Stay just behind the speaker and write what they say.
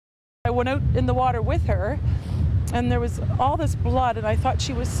I went out in the water with her, and there was all this blood, and I thought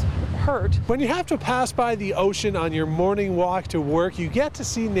she was hurt. When you have to pass by the ocean on your morning walk to work, you get to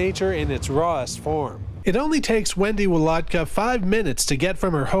see nature in its rawest form. It only takes Wendy Wolotka 5 minutes to get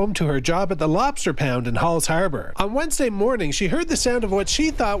from her home to her job at the Lobster Pound in Halls Harbor. On Wednesday morning, she heard the sound of what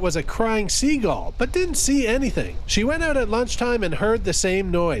she thought was a crying seagull, but didn't see anything. She went out at lunchtime and heard the same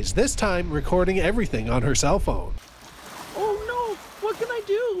noise, this time recording everything on her cell phone. Oh no, what can I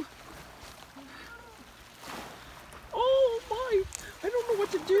do? Oh my, I don't know what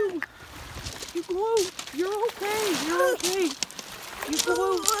to do. You go out, you're okay, you're okay. You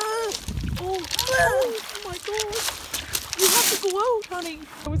go out. Oh my God. You have to go out, honey.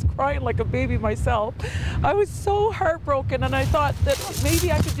 I was crying like a baby myself. I was so heartbroken, and I thought that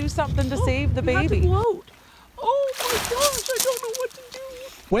maybe I could do something to save the baby. You have to go out. Oh my gosh, I don't know what to do.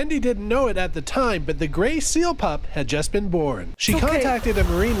 Wendy didn't know it at the time, but the gray seal pup had just been born. She contacted a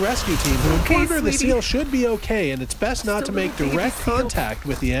marine rescue team who informed her the seal should be okay, and it's best not to make direct contact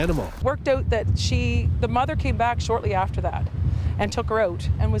with the animal. Worked out that the mother came back shortly after that and took her out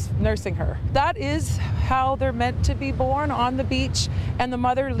and was nursing her. That is how they're meant to be born, on the beach, and the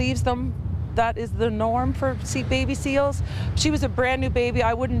mother leaves them. That is the norm for baby seals. She was a brand new baby.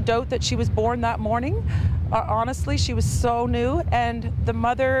 I wouldn't doubt that she was born that morning. Honestly, she was so new, and the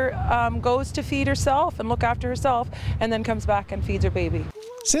mother goes to feed herself and look after herself, and then comes back and feeds her baby.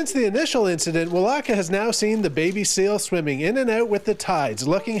 Since the initial incident, Wolotka has now seen the baby seal swimming in and out with the tides,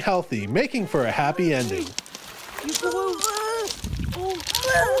 looking healthy, making for a happy ending. You go out. Oh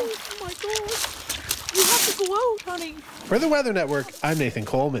my God. You have to go out, honey. For the Weather Network, I'm Nathan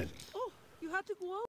Coleman. Oh, you have to go out.